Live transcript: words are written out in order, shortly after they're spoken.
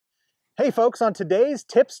Hey folks, on today's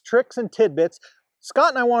Tips, Tricks, and Tidbits, Scott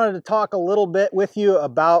and I wanted to talk a little bit with you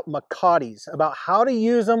about Mecates, about how to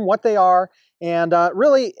use them, what they are, and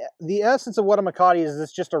really the essence of what a Mecate is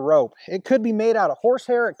it's just a rope. It could be made out of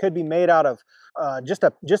horsehair, it could be made out of just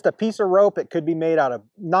a piece of rope, it could be made out of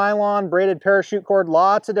nylon, braided parachute cord,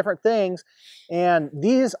 lots of different things. And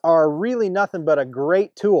these are really nothing but a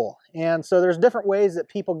great tool. And so there's different ways that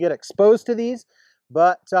people get exposed to these.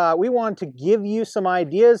 But we wanted to give you some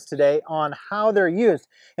ideas today on how they're used.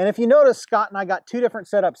 And if you notice, Scott and I got two different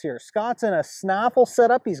setups here. Scott's in a snaffle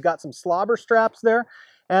setup. He's got some slobber straps there.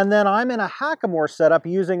 And then I'm in a hackamore setup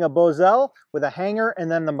using a boselle with a hanger and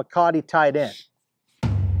then the Mecate tied in.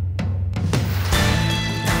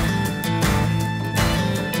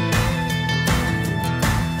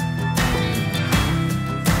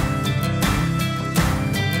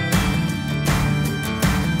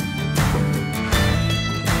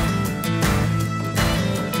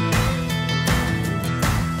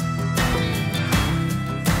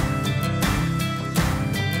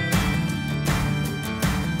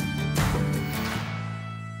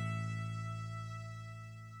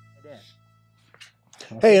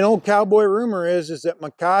 Hey, an old cowboy rumor is that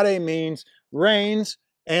Mecate means reins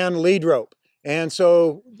and lead rope. And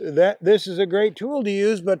so this is a great tool to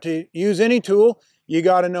use, but to use any tool, you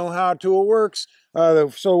got to know how a tool works.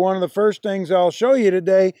 So one of the first things I'll show you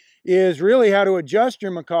today is really how to adjust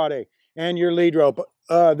your Mecate and your lead rope.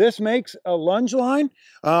 This makes a lunge line.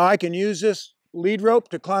 I can use this lead rope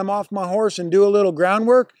to climb off my horse and do a little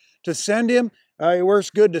groundwork to send him. It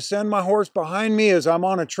works good to send my horse behind me as I'm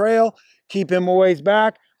on a trail, keep him a ways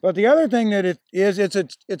back. But the other thing that it is,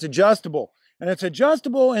 it's adjustable. And it's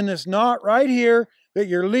adjustable in this knot right here that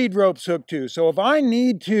your lead rope's hooked to. So if I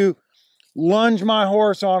need to lunge my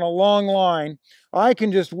horse on a long line, I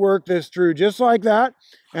can just work this through just like that.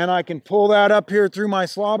 And I can pull that up here through my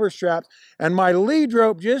slobber straps. And my lead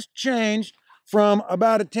rope just changed from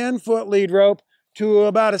about a 10-foot lead rope to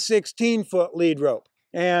about a 16-foot lead rope.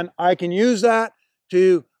 And I can use that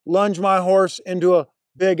to lunge my horse into a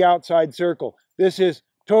big outside circle. This is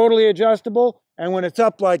totally adjustable, and when it's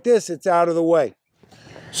up like this, it's out of the way.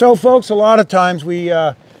 So folks, a lot of times when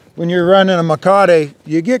you're running a Mecate,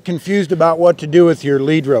 you get confused about what to do with your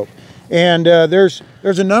lead rope. And there's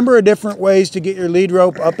a number of different ways to get your lead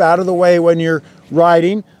rope up out of the way when you're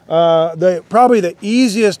riding. Probably the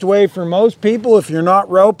easiest way for most people, if you're not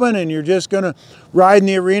roping and you're just going to ride in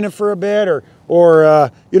the arena for a bit or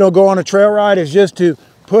go on a trail ride, is just to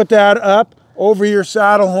put that up over your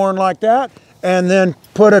saddle horn like that, and then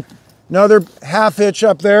put another half hitch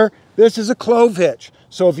up there. This is a clove hitch.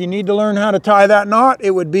 So if you need to learn how to tie that knot,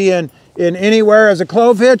 it would be in anywhere as a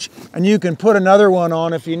clove hitch, and you can put another one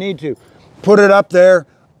on if you need to. Put it up there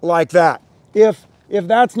like that. If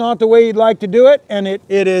that's not the way you'd like to do it, and it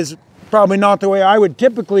is probably not the way I would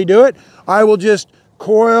typically do it, I will just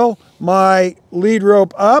coil my lead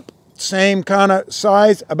rope up, same kind of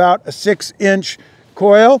size, about a 6-inch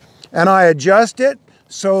coil, and I adjust it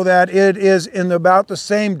so that it is in about the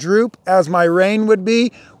same droop as my rein would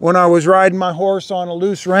be when I was riding my horse on a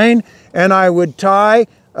loose rein, and I would tie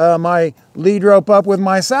my lead rope up with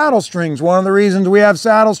my saddle strings. One of the reasons we have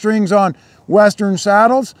saddle strings on Western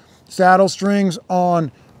saddles, saddle strings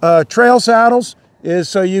on trail saddles, is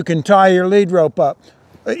so you can tie your lead rope up.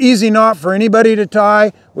 An easy knot for anybody to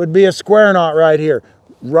tie would be a square knot right here.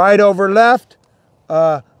 Right over left,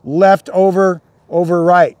 left over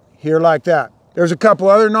right, here like that. There's a couple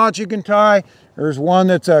other knots you can tie. There's one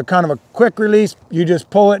that's a kind of a quick release. You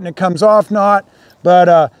just pull it and it comes off knot. But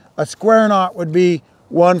a square knot would be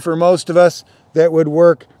one for most of us that would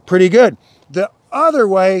work pretty good. The other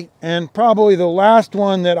way, and probably the last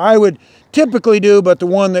one that I would typically do, but the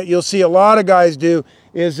one that you'll see a lot of guys do,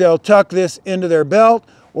 is they'll tuck this into their belt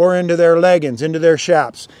or into their leggings, into their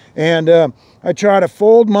chaps. And I try to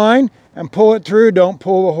fold mine and pull it through. Don't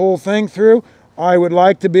pull the whole thing through. I would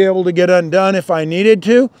like to be able to get undone if I needed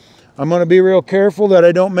to. I'm going to be real careful that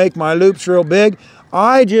I don't make my loops real big.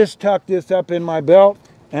 I just tucked this up in my belt,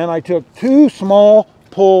 and I took 2 small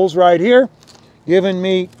pulls right here, giving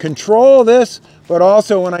me control of this, but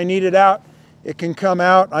also when I need it out, it can come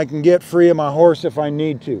out. I can get free of my horse if I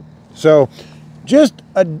need to. So just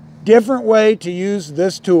a different way to use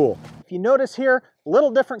this tool. If you notice here, a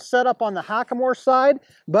little different setup on the hackamore side,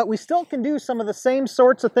 but we still can do some of the same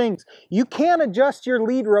sorts of things. You can adjust your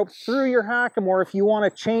lead rope through your hackamore if you want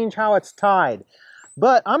to change how it's tied.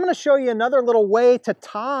 But I'm going to show you another little way to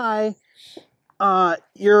tie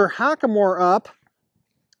your hackamore up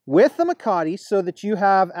with the Mecate so that you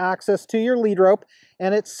have access to your lead rope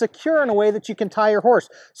and it's secure in a way that you can tie your horse.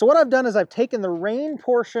 So what I've done is I've taken the rein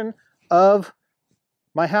portion of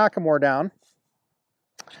my hackamore down,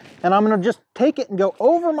 and I'm going to just take it and go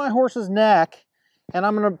over my horse's neck, and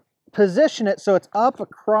I'm going to position it so it's up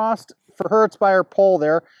across, for her it's by her pole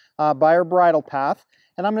there, by her bridle path.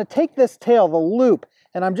 And I'm going to take this tail, the loop,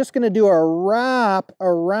 and I'm just going to do a wrap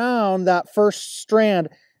around that first strand.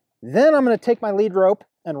 Then I'm going to take my lead rope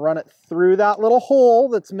and run it through that little hole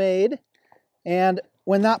that's made. And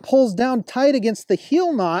when that pulls down tight against the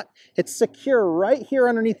heel knot, it's secure right here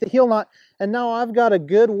underneath the heel knot. And now I've got a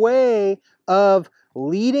good way of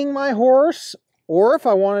leading my horse, or if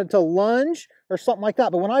I wanted to lunge or something like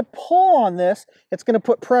that. But when I pull on this, it's going to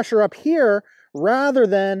put pressure up here rather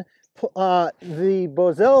than the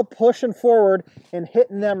Boselle pushing forward and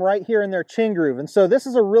hitting them right here in their chin groove. And so this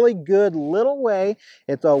is a really good little way.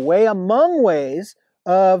 It's a way among ways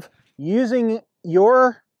of using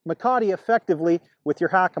your Mecate effectively with your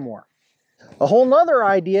hackamore. A whole nother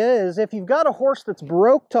idea is if you've got a horse that's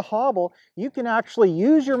broke to hobble, you can actually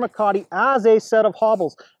use your Mecate as a set of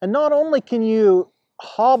hobbles. And not only can you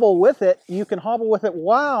hobble with it, you can hobble with it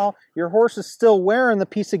while your horse is still wearing the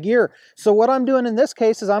piece of gear. So what I'm doing in this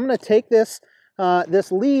case is I'm going to take this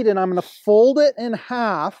this lead and I'm going to fold it in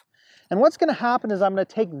half. And what's going to happen is I'm going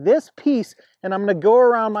to take this piece and I'm going to go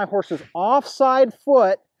around my horse's offside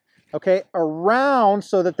foot, okay, around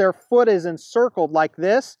so that their foot is encircled like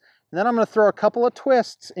this. And then I'm going to throw a couple of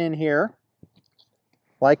twists in here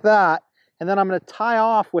like that. And then I'm going to tie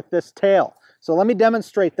off with this tail. So let me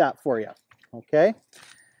demonstrate that for you. Okay,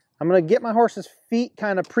 I'm going to get my horse's feet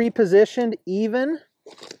kind of pre-positioned even.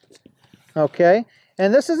 Okay,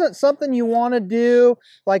 and this isn't something you want to do,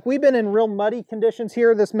 like we've been in real muddy conditions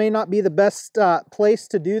here. This may not be the best place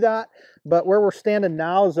to do that, but where we're standing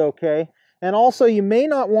now is okay. And also you may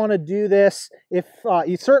not want to do this if,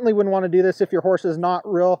 you certainly wouldn't want to do this if your horse is not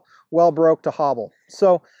real well broke to hobble.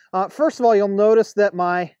 So first of all, you'll notice that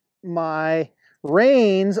my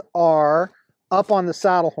reins are up on the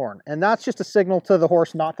saddle horn, and that's just a signal to the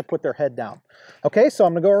horse not to put their head down. Okay, so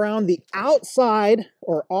I'm going to go around the outside,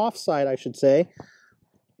 or offside I should say,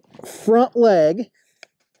 front leg.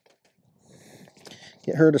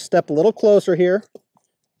 Get her to step a little closer here.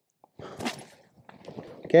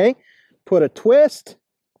 Okay, put a twist,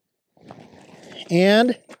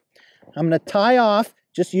 and I'm going to tie off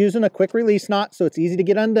just using a quick release knot so it's easy to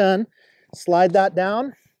get undone. Slide that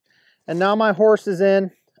down, and now my horse is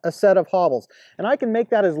in a set of hobbles. And I can make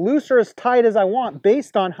that as loose or as tight as I want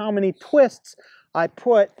based on how many twists I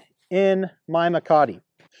put in my Mecate.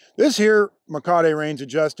 This here Mecate reins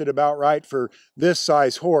adjusted about right for this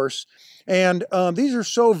size horse. And these are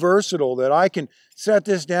so versatile that I can set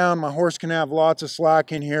this down. My horse can have lots of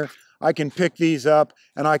slack in here. I can pick these up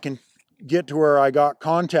and I can get to where I got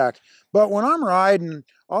contact. But when I'm riding,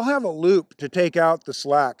 I'll have a loop to take out the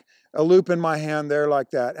slack. A loop in my hand there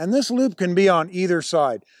like that. And this loop can be on either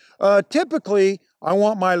side. Typically, I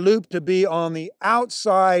want my loop to be on the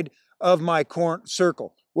outside of my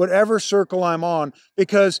circle, whatever circle I'm on,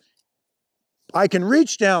 because I can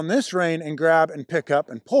reach down this rein and grab and pick up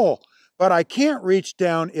and pull, but I can't reach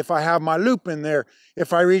down if I have my loop in there.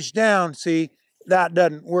 If I reach down, see, that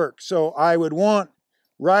doesn't work. So I would want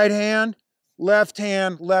right hand, left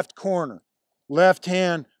corner, left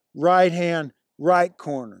hand, right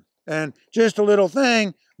corner. And just a little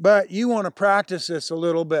thing, but you want to practice this a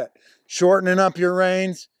little bit. Shortening up your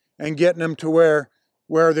reins and getting them to where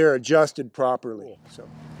they're adjusted properly. So,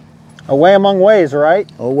 a way among ways, right?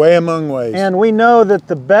 A way among ways. And we know that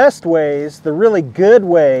the best ways, the really good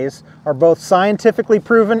ways, are both scientifically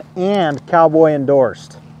proven and cowboy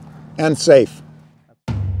endorsed. And safe.